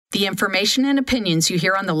The information and opinions you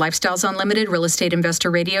hear on the Lifestyles Unlimited Real Estate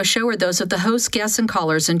Investor Radio Show are those of the hosts, guests, and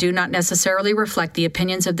callers and do not necessarily reflect the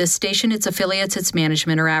opinions of this station, its affiliates, its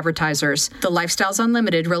management, or advertisers. The Lifestyles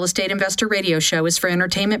Unlimited Real Estate Investor Radio Show is for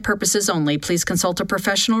entertainment purposes only. Please consult a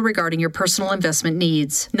professional regarding your personal investment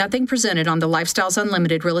needs. Nothing presented on the Lifestyles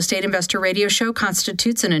Unlimited Real Estate Investor Radio Show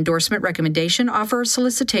constitutes an endorsement, recommendation, offer, or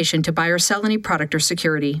solicitation to buy or sell any product or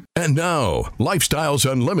security. And now, Lifestyles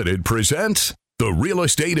Unlimited presents the Real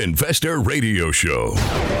Estate Investor Radio Show.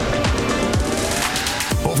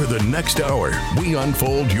 Over the next hour, we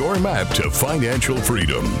unfold your map to financial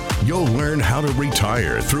freedom. You'll learn how to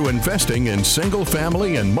retire through investing in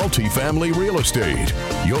single-family and multifamily real estate.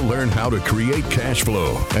 You'll learn how to create cash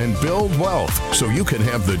flow and build wealth so you can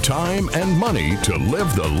have the time and money to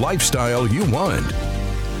live the lifestyle you want.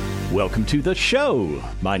 Welcome to the show.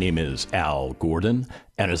 My name is Al Gordon,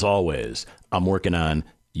 and as always, I'm working on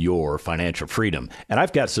your financial freedom. And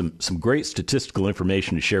I've got some great statistical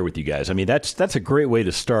information to share with you guys. I mean, that's a great way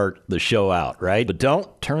to start the show out, right? But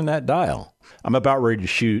don't turn that dial. I'm about ready to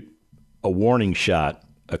shoot a warning shot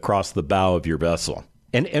across the bow of your vessel.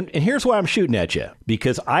 And here's why I'm shooting at you.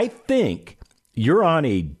 Because I think you're on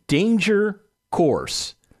a danger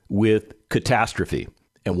course with catastrophe.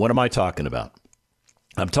 And what am I talking about?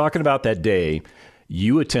 I'm talking about that day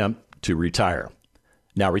you attempt to retire.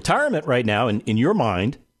 Now, retirement right now, in your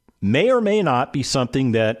mind, may or may not be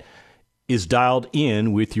something that is dialed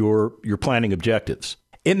in with your planning objectives.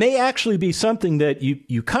 It may actually be something that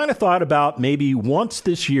you kind of thought about maybe once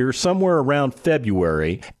this year, somewhere around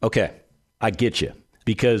February. Okay, I get you.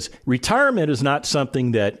 Because retirement is not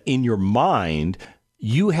something that in your mind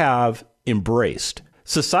you have embraced.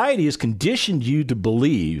 Society has conditioned you to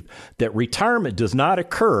believe that retirement does not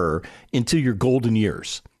occur until your golden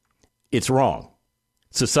years. It's wrong.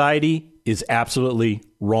 Society is absolutely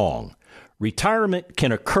wrong. Retirement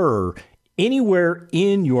can occur anywhere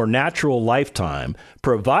in your natural lifetime,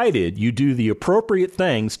 provided you do the appropriate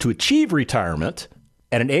things to achieve retirement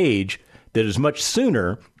at an age that is much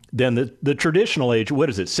sooner than the traditional age. What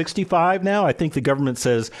is it, 65 now? I think the government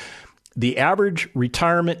says the average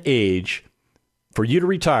retirement age for you to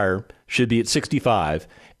retire should be at 65.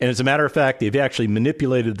 And as a matter of fact, they've actually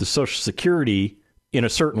manipulated the Social Security in a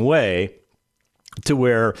certain way to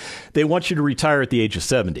where they want you to retire at the age of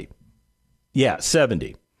 70. Yeah,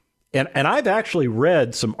 70. And I've actually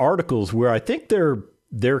read some articles where I think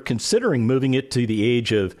they're considering moving it to the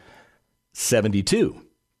age of 72.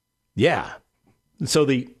 Yeah. So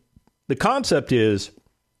the concept is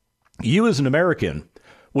you as an American,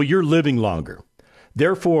 well, you're living longer.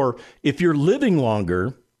 Therefore, if you're living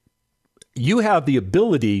longer, you have the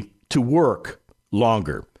ability to work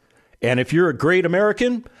longer. And if you're a great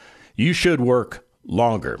American, you should work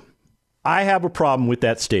longer. I have a problem with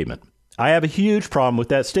that statement. I have a huge problem with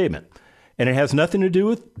that statement. And it has nothing to do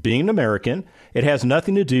with being an American. It has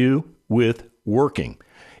nothing to do with working.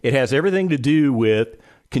 It has everything to do with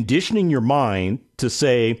conditioning your mind to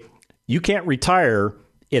say, you can't retire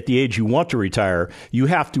at the age you want to retire. You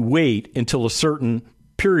have to wait until a certain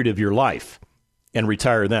period of your life and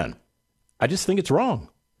retire then. I just think it's wrong.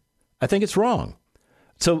 I think it's wrong.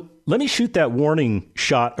 So let me shoot that warning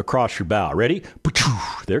shot across your bow. Ready?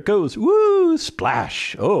 There it goes. Woo,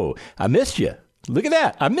 splash. Oh, I missed you. Look at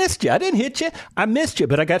that. I missed you. I didn't hit you. I missed you,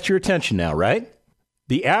 but I got your attention now, right?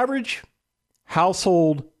 The average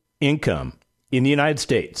household income in the United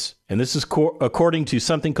States, and this is according to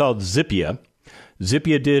something called Zippia.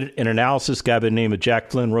 Zippia did an analysis. A guy by the name of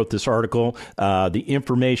Jack Flynn wrote this article. The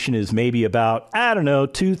information is maybe about,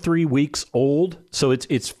 2-3 weeks old. So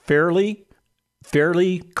it's fairly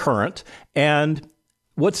current. And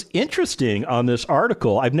what's interesting on this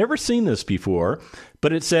article, I've never seen this before,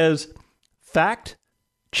 but it says fact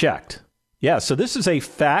checked. Yeah, so this is a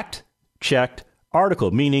fact checked article,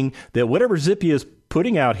 meaning that whatever Zippia is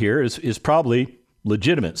putting out here is probably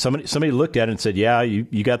legitimate. Somebody looked at it and said, yeah,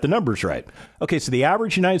 you got the numbers right. Okay, so the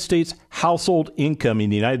average United States household income in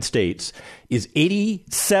the United States is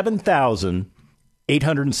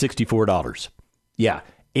 $87,864. Yeah,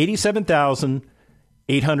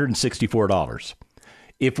 $87,864.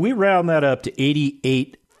 If we round that up to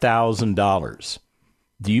 $88,000,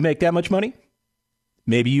 do you make that much money?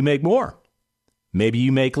 Maybe you make more. Maybe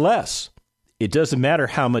you make less. It doesn't matter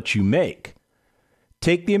how much you make.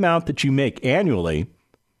 Take the amount that you make annually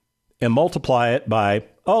and multiply it by,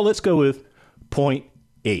 let's go with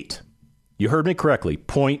 0.8. You heard me correctly,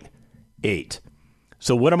 0.8.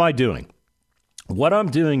 So what am I doing? What I'm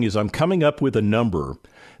doing is I'm coming up with a number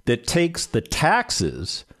that takes the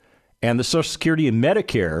taxes and the Social Security and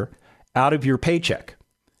Medicare out of your paycheck.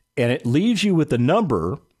 And it leaves you with a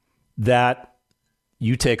number that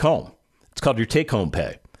you take home. It's called your take-home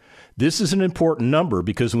pay. This is an important number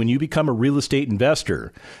because when you become a real estate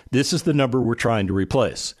investor, this is the number we're trying to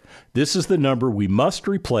replace. This is the number we must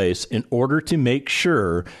replace in order to make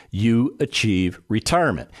sure you achieve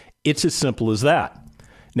retirement. It's as simple as that.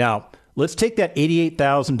 Now, let's take that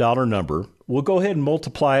 $88,000 number. We'll go ahead and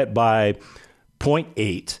multiply it by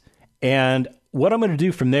 0.8. And what I'm going to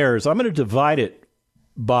do from there is I'm going to divide it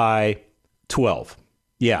by 12.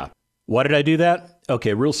 Yeah. Why did I do that?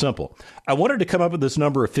 Okay, real simple. I wanted to come up with this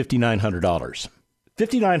number of $5,900.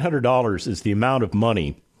 $5,900 is the amount of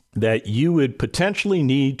money that you would potentially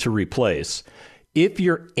need to replace if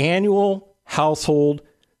your annual household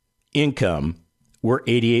income were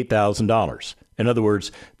 $88,000. In other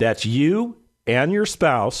words, that's you and your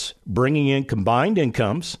spouse bringing in combined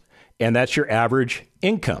incomes, and that's your average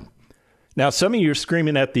income. Now, some of you are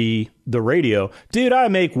screaming at the radio, dude, I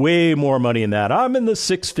make way more money than that. I'm in the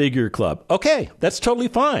six-figure club. Okay, that's totally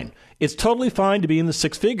fine. It's totally fine to be in the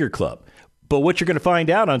six-figure club. But what you're going to find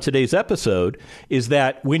out on today's episode is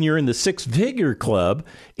that when you're in the six-figure club,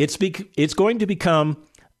 it's going to become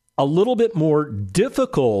a little bit more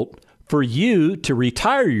difficult for you to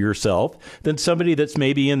retire yourself than somebody that's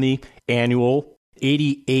maybe in the annual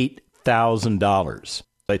 $88,000.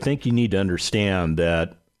 I think you need to understand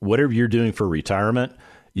that whatever you're doing for retirement,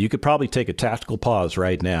 you could probably take a tactical pause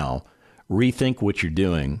right now, rethink what you're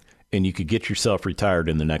doing, and you could get yourself retired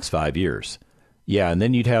in the next 5 years. Yeah, and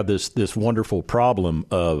then you'd have this wonderful problem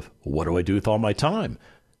of, what do I do with all my time?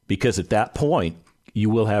 Because at that point, you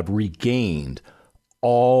will have regained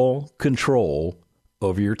all control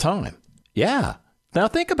over your time. Yeah. Now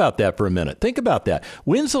think about that for a minute. Think about that.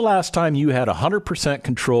 When's the last time you had 100%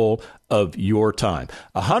 control of your time?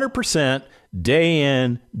 100% day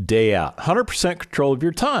in, day out. 100% control of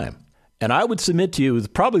your time. And I would submit to you, it was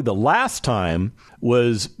probably the last time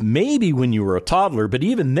was maybe when you were a toddler, but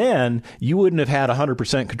even then, you wouldn't have had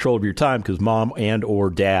 100% control of your time because mom and or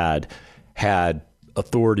dad had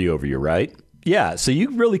authority over you, right? Yeah, so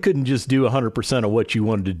you really couldn't just do 100% of what you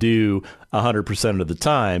wanted to do 100% of the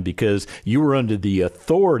time because you were under the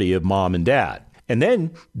authority of mom and dad. And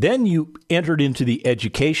then you entered into the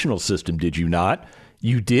educational system, did you not?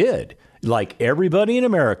 You did. Like everybody in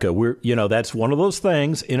America, that's one of those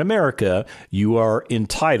things in America, you are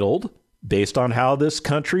entitled, based on how this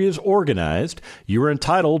country is organized, you are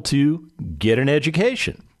entitled to get an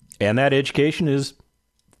education. And that education is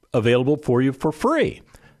available for you for free.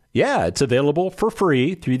 Yeah, it's available for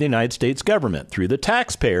free through the United States government, through the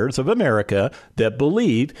taxpayers of America that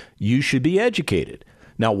believe you should be educated.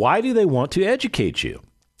 Now, why do they want to educate you?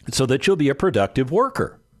 So that you'll be a productive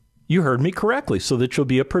worker. You heard me correctly, so that you'll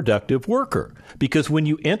be a productive worker. Because when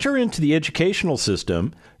you enter into the educational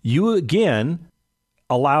system, you again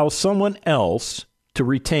allow someone else to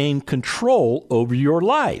retain control over your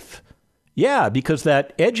life. Yeah, because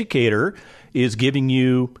that educator is giving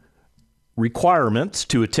you requirements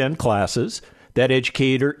to attend classes. That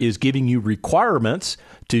educator is giving you requirements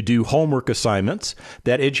to do homework assignments.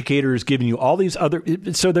 That educator is giving you all these other,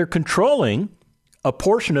 so they're controlling a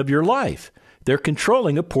portion of your life. They're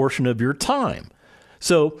controlling a portion of your time.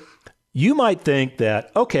 So you might think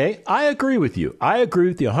that, okay, I agree with you. I agree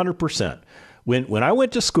with you 100%. When I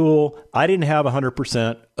went to school, I didn't have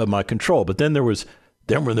 100% of my control. But then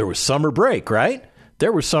when there was summer break, right?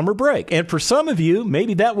 There was summer break. And for some of you,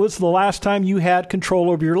 maybe that was the last time you had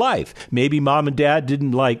control over your life. Maybe mom and dad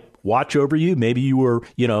didn't watch over you. Maybe you were,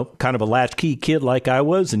 kind of a latchkey kid like I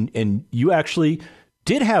was, and you actually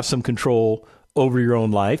did have some control over your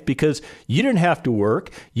own life because you didn't have to work.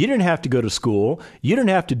 You didn't have to go to school. You didn't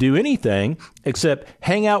have to do anything except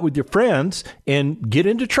hang out with your friends and get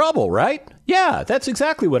into trouble, right? Yeah, that's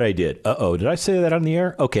exactly what I did. Uh-oh, did I say that on the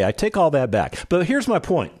air? Okay, I take all that back. But here's my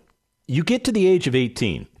point. You get to the age of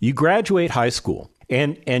 18, you graduate high school,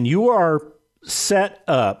 and you are set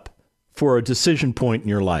up for a decision point in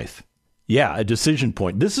your life. Yeah, a decision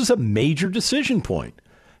point. This is a major decision point.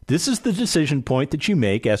 This is the decision point that you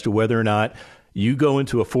make as to whether or not you go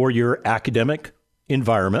into a 4-year academic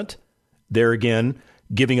environment, there again,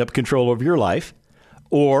 giving up control over your life,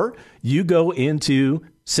 or you go into,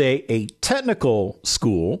 say, a technical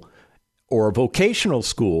school or a vocational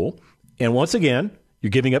school, and once again, you're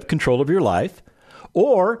giving up control of your life,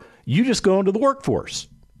 or you just go into the workforce.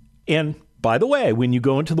 And by the way, when you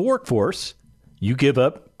go into the workforce, you give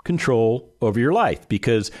up control over your life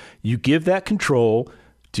because you give that control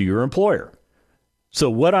to your employer. So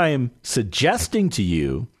what I am suggesting to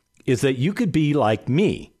you is that you could be like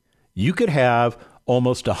me. You could have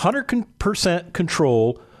almost 100%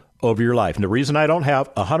 control over your life. And the reason I don't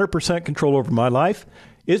have 100% control over my life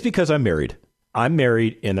is because I'm married. I'm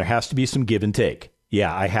married, and there has to be some give and take.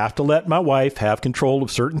 Yeah, I have to let my wife have control of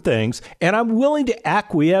certain things, and I'm willing to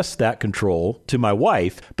acquiesce that control to my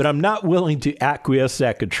wife, but I'm not willing to acquiesce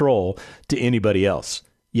that control to anybody else.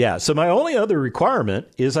 Yeah, so my only other requirement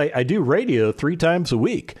is I do radio 3 times a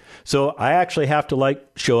week. So I actually have to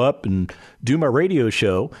show up and do my radio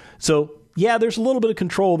show. So yeah, there's a little bit of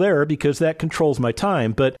control there because that controls my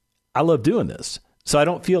time, but I love doing this. So I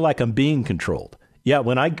don't feel like I'm being controlled. Yeah,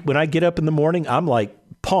 when I get up in the morning, I'm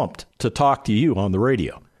pumped to talk to you on the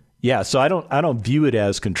radio. Yeah, so I don't view it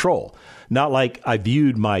as control. Not like I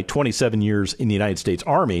viewed my 27 years in the United States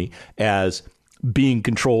Army as being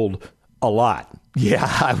controlled a lot. Yeah,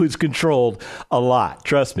 I was controlled a lot,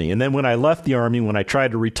 trust me. And then when I left the Army, when I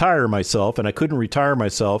tried to retire myself, and I couldn't retire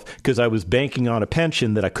myself because I was banking on a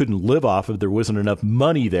pension that I couldn't live off of, there wasn't enough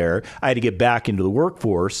money there, I had to get back into the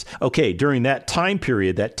workforce. Okay, during that time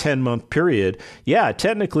period, that 10-month period, yeah,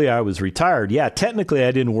 technically I was retired. Yeah, technically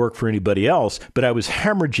I didn't work for anybody else, but I was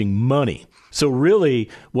hemorrhaging money. So really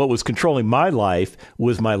what was controlling my life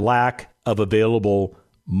was my lack of available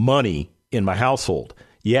money in my household.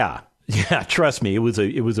 Yeah, trust me, it was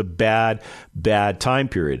a bad time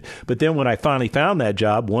period. But then when I finally found that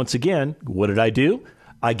job, once again, what did I do?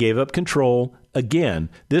 I gave up control again,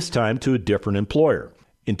 this time to a different employer.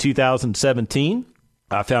 In 2017,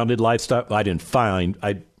 I founded Lifestyle.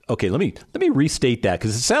 Okay, let me restate that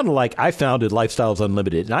because it sounded like I founded Lifestyles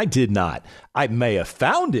Unlimited, and I did not. I may have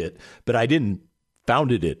found it, but I didn't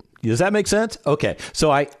founded it. Does that make sense? Okay,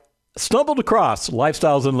 so I stumbled across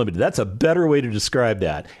Lifestyles Unlimited. That's a better way to describe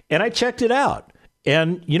that. And I checked it out.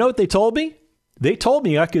 And you know what they told me? They told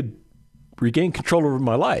me I could regain control over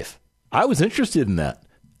my life. I was interested in that.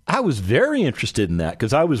 I was very interested in that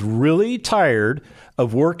because I was really tired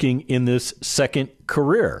of working in this second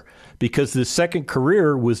career, because this second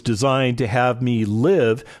career was designed to have me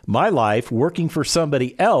live my life working for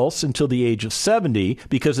somebody else until the age of 70,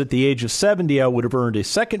 because at the age of 70, I would have earned a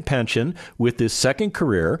second pension with this second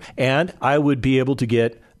career, and I would be able to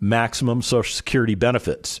get maximum Social Security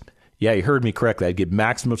benefits. Yeah, you heard me correctly. I'd get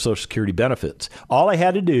maximum Social Security benefits. All I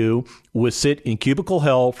had to do was sit in cubicle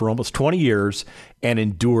hell for almost 20 years and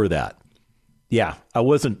endure that. Yeah, I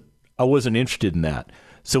wasn't interested in that.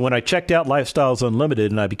 So when I checked out Lifestyles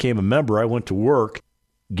Unlimited and I became a member, I went to work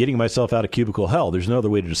getting myself out of cubicle hell. There's no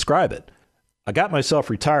other way to describe it. I got myself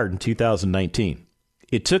retired in 2019.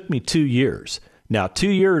 It took me 2 years. Now, 2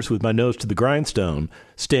 years with my nose to the grindstone,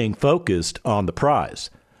 staying focused on the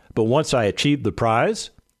prize. But once I achieved the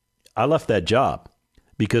prize, I left that job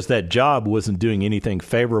because that job wasn't doing anything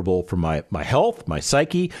favorable for my health, my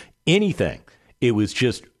psyche, anything. It was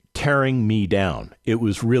just tearing me down. It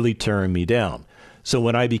was really tearing me down. So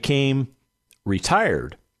when I became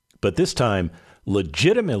retired, but this time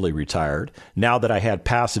legitimately retired, now that I had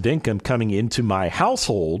passive income coming into my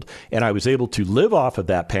household and I was able to live off of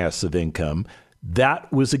that passive income,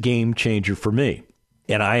 that was a game changer for me.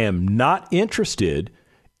 And I am not interested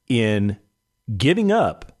in giving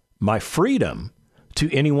up my freedom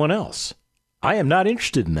to anyone else. I am not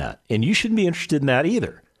interested in that. And you shouldn't be interested in that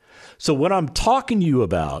either. So what I'm talking to you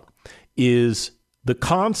about is the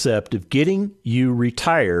concept of getting you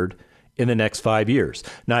retired in the next 5 years.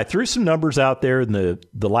 Now, I threw some numbers out there in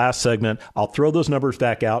the last segment. I'll throw those numbers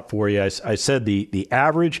back out for you. I said the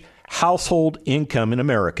average household income in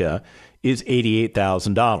America is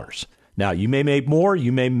 $88,000. Now, you may make more,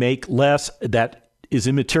 you may make less. That is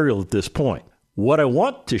immaterial at this point. What I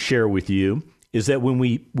want to share with you is that when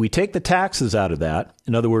we take the taxes out of that,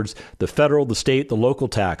 in other words, the federal, the state, the local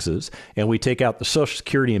taxes, and we take out the Social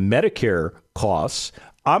Security and Medicare costs,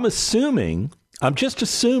 I'm just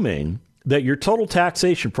assuming that your total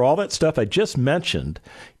taxation for all that stuff I just mentioned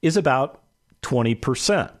is about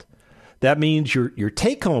 20%. That means your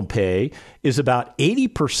take-home pay is about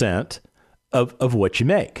 80% of what you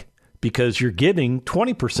make, because you're giving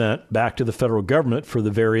 20% back to the federal government for the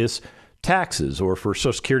various taxes, or for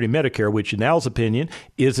Social Security and Medicare, which in Al's opinion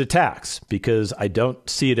is a tax, because I don't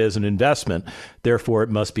see it as an investment. Therefore,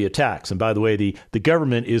 it must be a tax. And by the way, the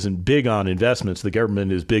government isn't big on investments. The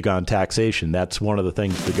government is big on taxation. That's one of the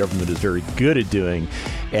things the government is very good at doing.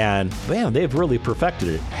 And man, they've really perfected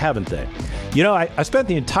it, haven't they? You know, I spent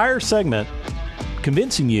the entire segment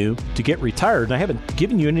convincing you to get retired, and I haven't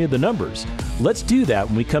given you any of the numbers. Let's do that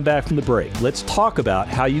when we come back from the break. Let's talk about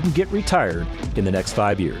how you can get retired in the next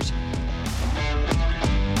 5 years.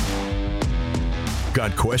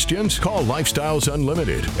 Got questions? Call Lifestyles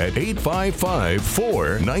Unlimited at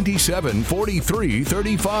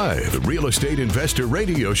 855-497-4335. The Real Estate Investor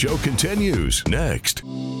Radio Show continues next.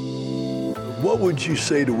 What would you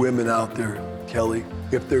say to women out there, Kelly,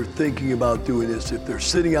 if they're thinking about doing this, if they're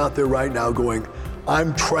sitting out there right now going,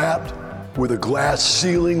 I'm trapped, with a glass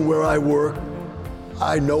ceiling where I work.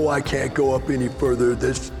 I know I can't go up any further.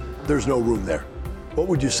 There's no room there. What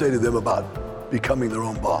would you say to them about becoming their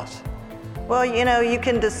own boss? Well, you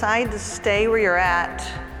can decide to stay where you're at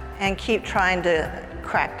and keep trying to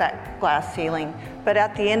crack that glass ceiling. But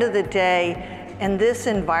at the end of the day, in this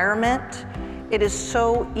environment, it is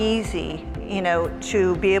so easy,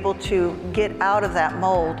 to be able to get out of that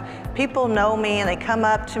mold. People know me and they come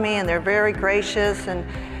up to me and they're very gracious, and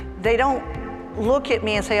they don't look at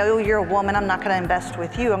me and say, oh, you're a woman, I'm not going to invest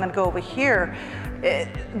with you, I'm going to go over here.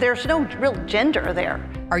 There's no real gender there.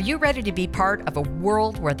 Are you ready to be part of a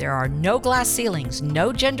world where there are no glass ceilings,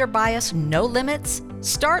 no gender bias, no limits?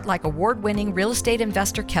 Start like award-winning real estate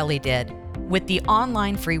investor Kelly did with the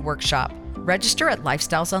online free workshop. Register at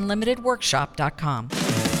lifestylesunlimitedworkshop.com.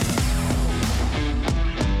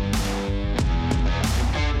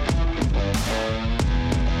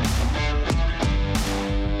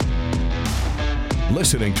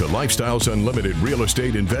 Listening to Lifestyles Unlimited Real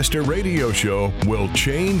Estate Investor Radio Show will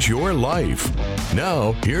change your life.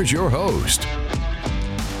 Now, here's your host.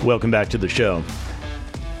 Welcome back to the show.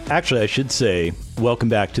 Actually, I should say, welcome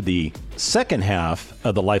back to the second half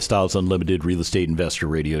of the Lifestyles Unlimited Real Estate Investor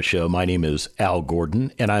Radio Show. My name is Al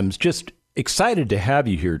Gordon, and I'm just excited to have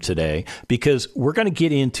you here today because we're going to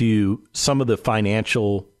get into some of the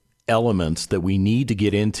financial elements that we need to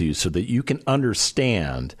get into so that you can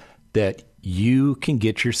understand that you can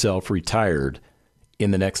get yourself retired in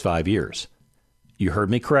the next 5 years. You heard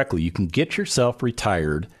me correctly. You can get yourself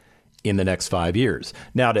retired in the next 5 years.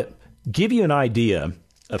 Now, to give you an idea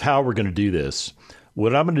of how we're going to do this,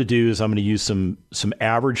 what I'm going to do is I'm going to use some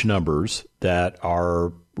average numbers that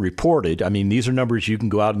are reported. I mean, these are numbers you can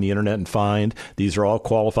go out on the internet and find. These are all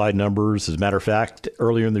qualified numbers. As a matter of fact,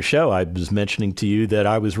 earlier in the show, I was mentioning to you that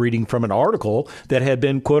I was reading from an article that had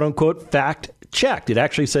been, quote unquote, fact checked. It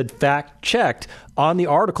actually said fact checked on the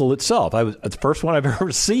article itself. It's the first one I've ever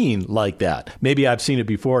seen like that. Maybe I've seen it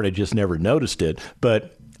before and I just never noticed it,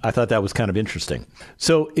 but I thought that was kind of interesting.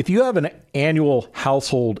 So if you have an annual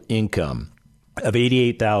household income of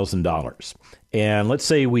 $88,000, and let's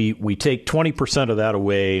say we take 20% of that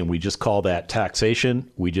away and we just call that taxation,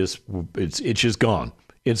 it's just gone.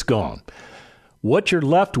 It's gone. What you're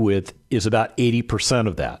left with is about 80%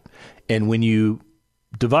 of that. And when you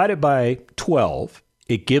divide it by 12,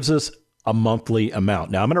 it gives us a monthly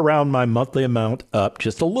amount. Now, I'm going to round my monthly amount up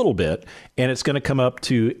just a little bit, and it's going to come up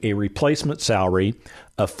to a replacement salary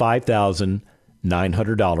of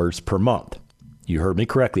 $5,900 per month. You heard me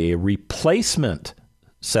correctly, a replacement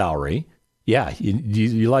salary. Yeah,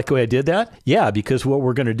 you like the way I did that? Yeah, because what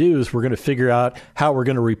we're going to do is we're going to figure out how we're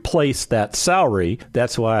going to replace that salary.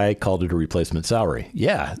 That's why I called it a replacement salary.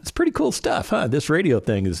 Yeah, it's pretty cool stuff, huh? This radio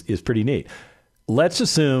thing is pretty neat. Let's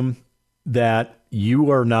assume that you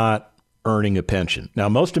are not earning a pension. Now,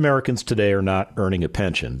 most Americans today are not earning a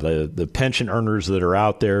pension. The pension earners that are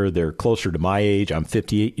out there, they're closer to my age. I'm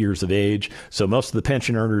 58 years of age. So most of the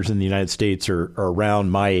pension earners in the United States are around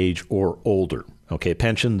my age or older. Okay,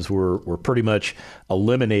 pensions were pretty much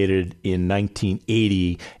eliminated in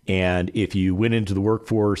 1980. And if you went into the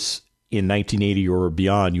workforce in 1980 or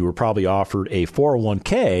beyond, you were probably offered a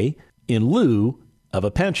 401k in lieu of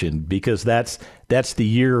a pension, because that's the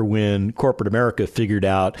year when corporate America figured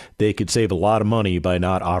out they could save a lot of money by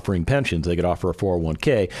not offering pensions. They could offer a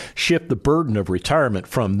 401k, shift the burden of retirement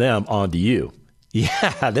from them onto you.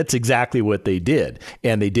 Yeah, that's exactly what they did.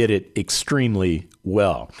 And they did it extremely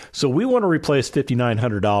well. So we want to replace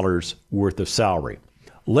 $5,900 worth of salary.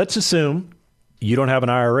 Let's assume you don't have an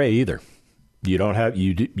IRA either. You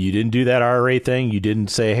didn't do that IRA thing. You didn't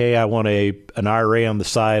say, hey, I want an IRA on the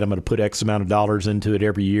side. I'm going to put X amount of dollars into it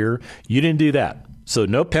every year. You didn't do that. So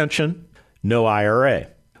no pension, no IRA.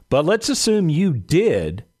 But let's assume you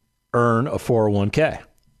did earn a 401k.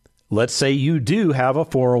 Let's say you do have a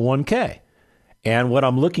 401k. And what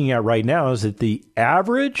I'm looking at right now is that the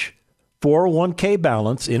average 401k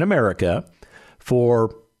balance in America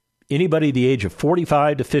for anybody the age of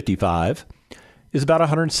 45 to 55 is about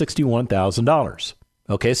 $161,000.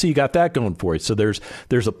 Okay, so you got that going for you. So there's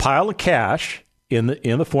a pile of cash in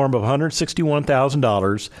the form of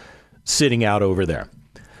 $161,000 sitting out over there.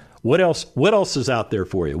 What else is out there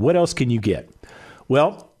for you? What else can you get?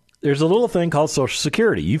 Well, there's a little thing called Social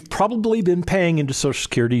Security. You've probably been paying into Social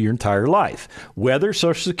Security your entire life. Whether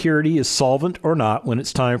Social Security is solvent or not when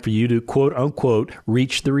it's time for you to, quote unquote,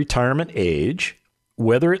 reach the retirement age,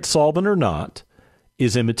 whether it's solvent or not,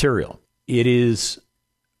 is immaterial. It is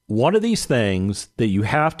one of these things that you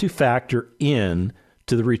have to factor in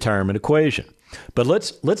to the retirement equation. But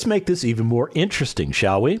let's make this even more interesting,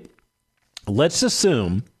 shall we? Let's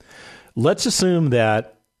assume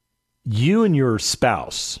that you and your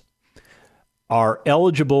spouse are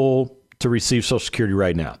eligible to receive Social Security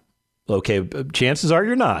right now. Okay, chances are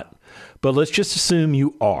you're not, but let's just assume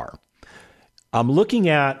you are. I'm looking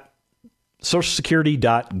at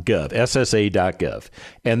socialsecurity.gov, SSA.gov,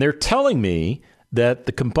 and they're telling me that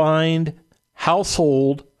the combined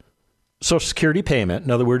household Social Security payment,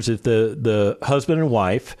 in other words, if the husband and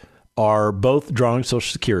wife are both drawing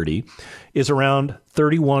Social Security, is around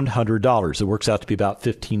 $3,100. It works out to be about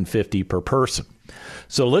 $1,550 per person.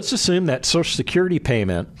 So let's assume that Social Security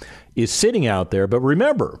payment is sitting out there. But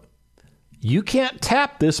remember, you can't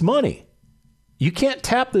tap this money. You can't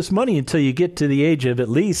tap this money until you get to the age of at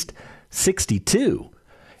least 62.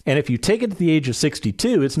 And if you take it to the age of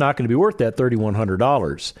 62, it's not going to be worth that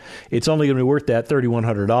 $3,100. It's only going to be worth that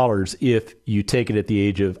 $3,100 if you take it at the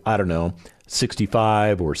age of,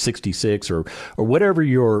 65 or 66 or whatever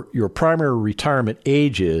your primary retirement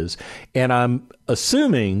age is. And I'm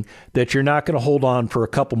assuming that you're not going to hold on for a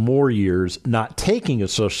couple more years not taking a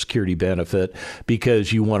Social Security benefit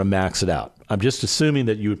because you want to max it out. I'm just assuming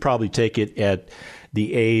that you would probably take it at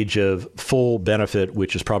the age of full benefit,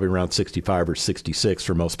 which is probably around 65 or 66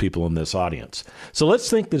 for most people in this audience. So let's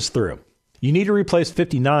think this through. You need to replace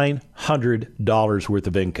 $5,900 worth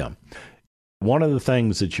of income. One of the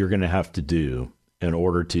things that you're going to have to do in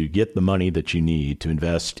order to get the money that you need to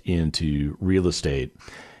invest into real estate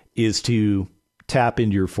is to tap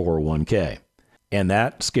into your 401k. And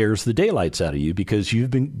that scares the daylights out of you because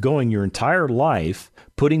you've been going your entire life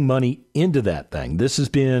putting money into that thing. This has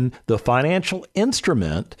been the financial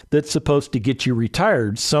instrument that's supposed to get you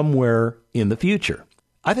retired somewhere in the future.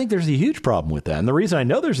 I think there's a huge problem with that. And the reason I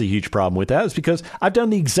know there's a huge problem with that is because I've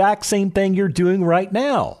done the exact same thing you're doing right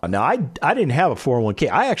now. Now, I didn't have a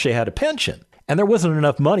 401k. I actually had a pension. And there wasn't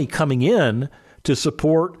enough money coming in to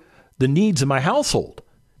support the needs of my household.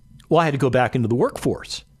 Well, I had to go back into the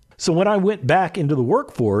workforce. So when I went back into the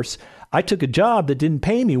workforce, I took a job that didn't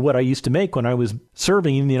pay me what I used to make when I was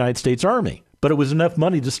serving in the United States Army. But it was enough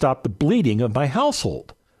money to stop the bleeding of my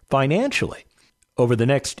household financially. Over the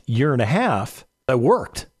next year and a half, I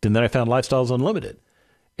worked, and then I found Lifestyles Unlimited,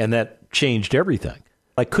 and that changed everything.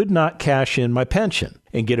 I could not cash in my pension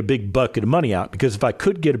and get a big bucket of money out, because if I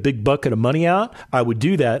could get a big bucket of money out, I would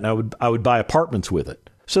do that, and I would buy apartments with it.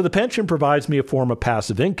 So the pension provides me a form of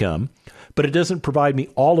passive income, but it doesn't provide me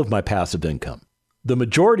all of my passive income. The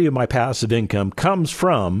majority of my passive income comes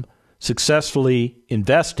from successfully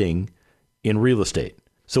investing in real estate.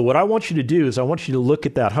 So what I want you to do is I want you to look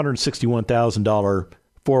at that $161,000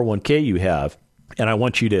 401k you have, and I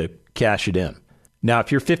want you to cash it in. Now,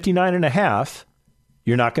 if you're 59 and a half,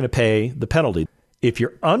 you're not going to pay the penalty. If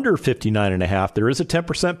you're under 59 and a half, there is a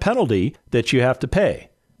 10% penalty that you have to pay.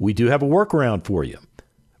 We do have a workaround for you.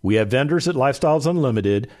 We have vendors at Lifestyles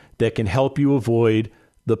Unlimited that can help you avoid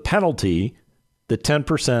the penalty, the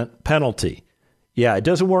 10% penalty. Yeah, it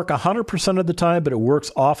doesn't work 100% of the time, but it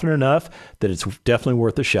works often enough that it's definitely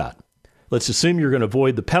worth a shot. Let's assume you're going to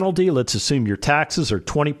avoid the penalty. Let's assume your taxes are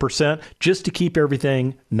 20% just to keep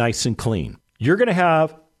everything nice and clean. You're going to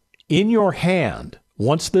have in your hand,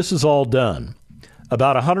 once this is all done,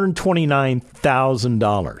 about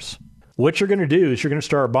 $129,000. What you're going to do is you're going to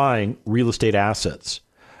start buying real estate assets.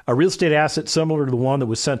 A real estate asset similar to the one that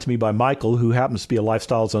was sent to me by Michael, who happens to be a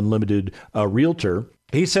Lifestyles Unlimited realtor.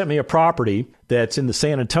 He sent me a property that's in the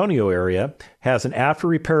San Antonio area, has an after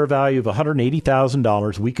repair value of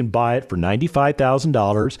 $180,000. We can buy it for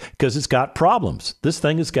 $95,000 because it's got problems. This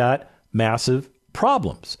thing has got massive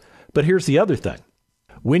problems. But here's the other thing.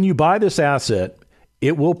 When you buy this asset,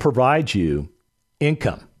 it will provide you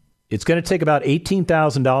income. It's going to take about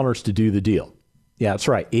 $18,000 to do the deal. Yeah, that's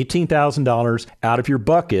right. $18,000 out of your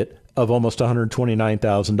bucket of almost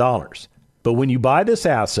 $129,000. But when you buy this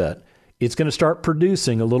asset, it's going to start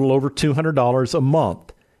producing a little over $200 a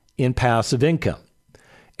month in passive income.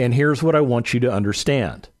 And here's what I want you to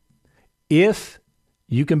understand. If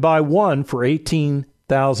you can buy one for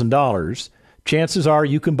 $18,000, chances are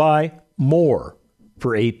you can buy more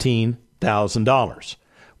for $18,000,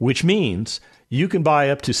 which means you can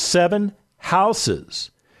buy up to 7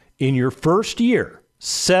 houses in your first year,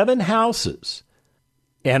 7 houses,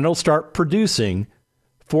 and it'll start producing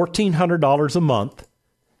 $1,400 a month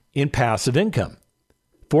in passive income.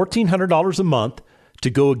 $1,400 a month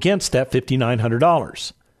to go against that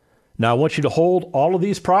 $5,900. Now, I want you to hold all of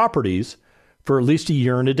these properties for at least a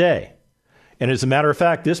year and a day. And as a matter of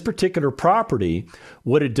fact, this particular property,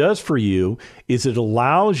 what it does for you is it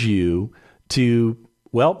allows you to,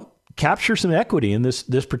 capture some equity in this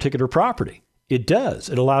particular property. It does.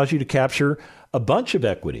 It allows you to capture a bunch of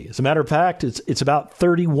equity. As a matter of fact, it's about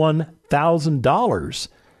 $31,000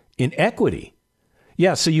 in equity.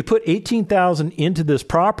 Yeah, so you put $18,000 into this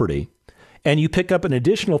property and you pick up an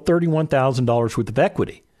additional $31,000 worth of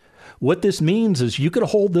equity. What this means is you could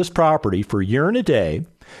hold this property for a year and a day,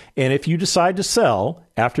 and if you decide to sell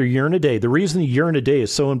after a year and a day, the reason a year and a day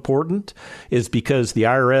is so important is because the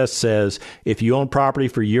IRS says if you own property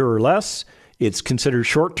for a year or less, it's considered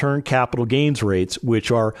short-term capital gains rates, which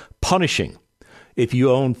are punishing. If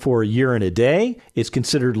you own for a year and a day, it's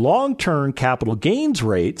considered long-term capital gains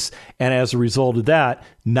rates, and as a result of that,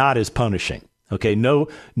 not as punishing. Okay, no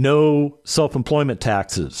self-employment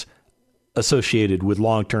taxes associated with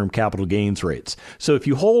long-term capital gains rates. So if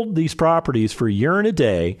you hold these properties for a year and a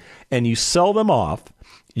day and you sell them off,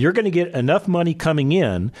 you're going to get enough money coming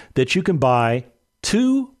in that you can buy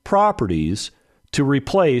 2 properties to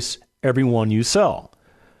replace every one you sell.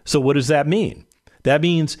 So what does that mean? That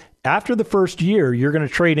means after the first year, you're going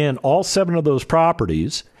to trade in all 7 of those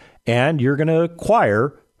properties and you're going to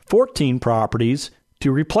acquire 14 properties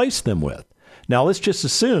to replace them with. Now, let's just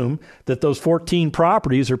assume that those 14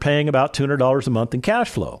 properties are paying about $200 a month in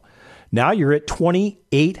cash flow. Now you're at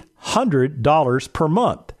 $2,800 per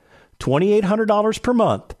month. $2,800 per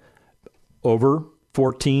month over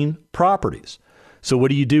 14 properties. So what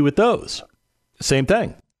do you do with those? Same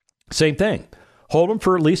thing. Hold them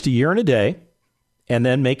for at least a year and a day and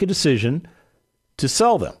then make a decision to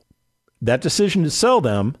sell them. That decision to sell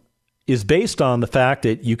them is based on the fact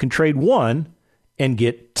that you can trade 1 and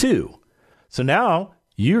get 2. So now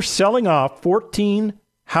you're selling off 14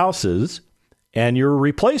 houses and you're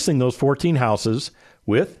replacing those 14 houses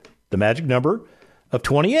with the magic number of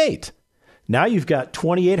 28. Now you've got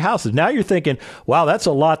 28 houses. Now you're thinking, wow, that's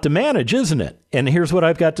a lot to manage, isn't it? And here's what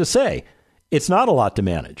I've got to say. It's not a lot to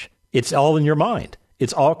manage. It's all in your mind.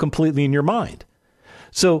 It's all completely in your mind.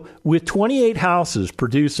 So with 28 houses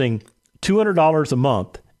producing $200 a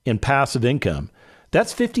month in passive income,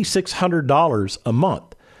 that's $5,600 a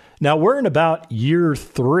month. Now, we're in about year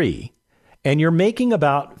 3, and you're making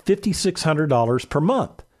about $5,600 per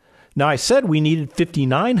month. Now, I said we needed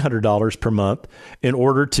 $5,900 per month in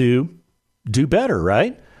order to do better,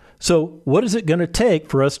 right? So what is it going to take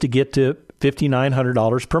for us to get to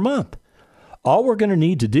 $5,900 per month? All we're going to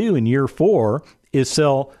need to do in year 4 is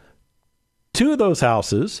sell 2 of those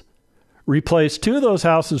houses, replace 2 of those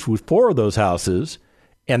houses with 4 of those houses,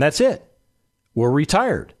 and that's it. We're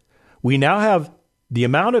retired. We now have the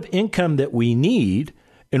amount of income that we need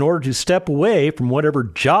in order to step away from whatever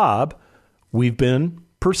job we've been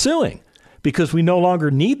pursuing, because we no longer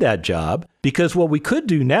need that job. Because what we could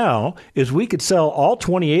do now is we could sell all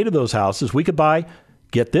 28 of those houses. We could buy,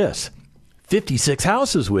 get this, 56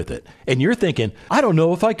 houses with it. And you're thinking, I don't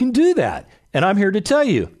know if I can do that. And I'm here to tell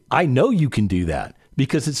you, I know you can do that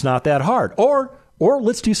because it's not that hard. Or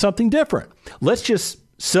let's do something different. Let's just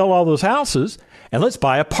sell all those houses and let's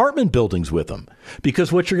buy apartment buildings with them.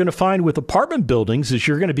 Because what you're going to find with apartment buildings is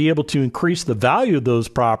you're going to be able to increase the value of those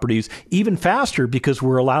properties even faster because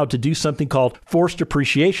we're allowed to do something called forced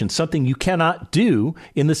appreciation, something you cannot do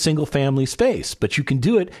in the single family space. But you can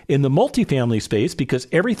do it in the multifamily space because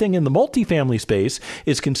everything in the multifamily space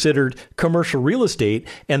is considered commercial real estate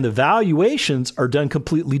and the valuations are done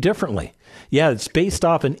completely differently. Yeah, it's based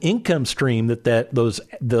off an income stream that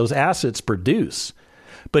those assets produce.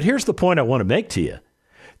 But here's the point I want to make to you.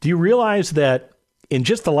 Do you realize that in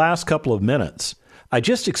just the last couple of minutes, I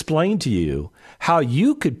just explained to you how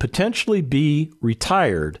you could potentially be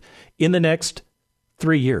retired in the next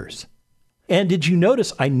 3 years? And did you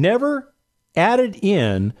notice I never added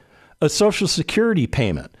in a Social Security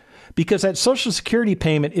payment? Because that Social Security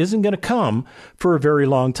payment isn't going to come for a very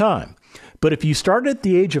long time. But if you started at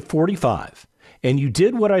the age of 45 and you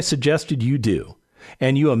did what I suggested you do,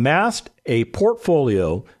 and you amassed a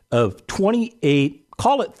portfolio of 28,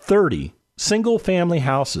 call it 30, single-family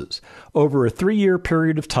houses over a 3-year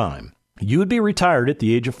period of time, you would be retired at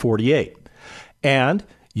the age of 48. And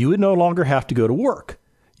you would no longer have to go to work.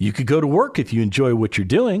 You could go to work if you enjoy what you're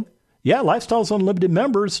doing. Yeah, Lifestyles Unlimited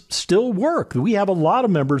members still work. We have a lot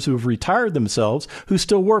of members who have retired themselves who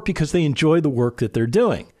still work because they enjoy the work that they're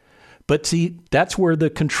doing. But see, that's where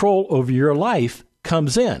the control over your life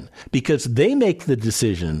comes in, because they make the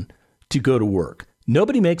decision to go to work.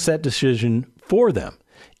 Nobody makes that decision for them.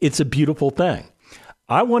 It's a beautiful thing.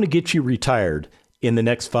 I want to get you retired in the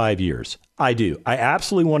next 5 years. I do. I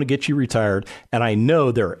absolutely want to get you retired. And I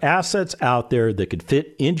know there are assets out there that could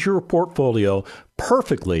fit into your portfolio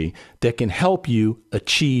perfectly that can help you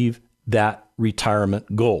achieve that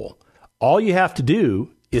retirement goal. All you have to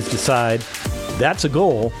do is decide that's a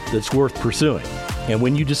goal that's worth pursuing. And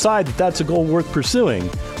when you decide that that's a goal worth pursuing,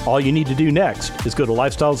 all you need to do next is go to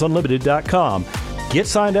lifestylesunlimited.com, get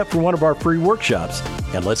signed up for one of our free workshops,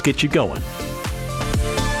 and let's get you going.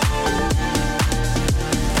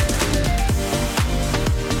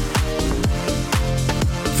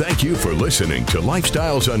 Thank you for listening to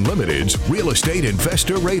Lifestyles Unlimited's Real Estate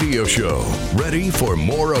Investor Radio Show. Ready for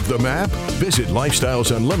more of the map? Visit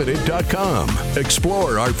lifestylesunlimited.com.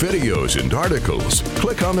 Explore our videos and articles.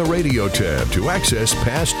 Click on the radio tab to access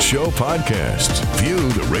past show podcasts, view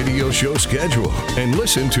the radio show schedule, and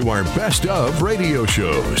listen to our best of radio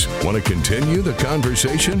shows. Want to continue the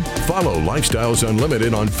conversation? Follow Lifestyles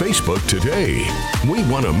Unlimited on Facebook today. We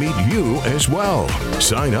want to meet you as well.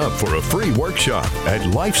 Sign up for a free workshop at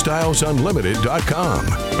lifestylesunlimited.com.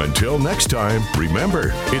 Until next time,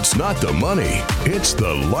 remember, it's not the money, it's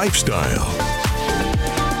the lifestyle.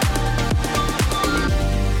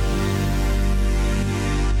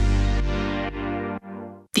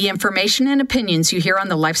 The information and opinions you hear on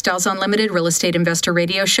the Lifestyles Unlimited Real Estate Investor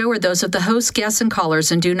Radio Show are those of the hosts, guests, and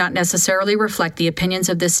callers and do not necessarily reflect the opinions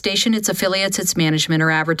of this station, its affiliates, its management, or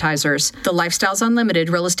advertisers. The Lifestyles Unlimited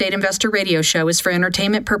Real Estate Investor Radio Show is for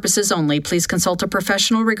entertainment purposes only. Please consult a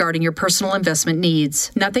professional regarding your personal investment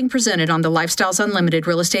needs. Nothing presented on the Lifestyles Unlimited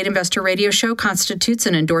Real Estate Investor Radio Show constitutes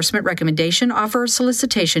an endorsement, recommendation, offer, or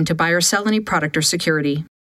solicitation to buy or sell any product or security.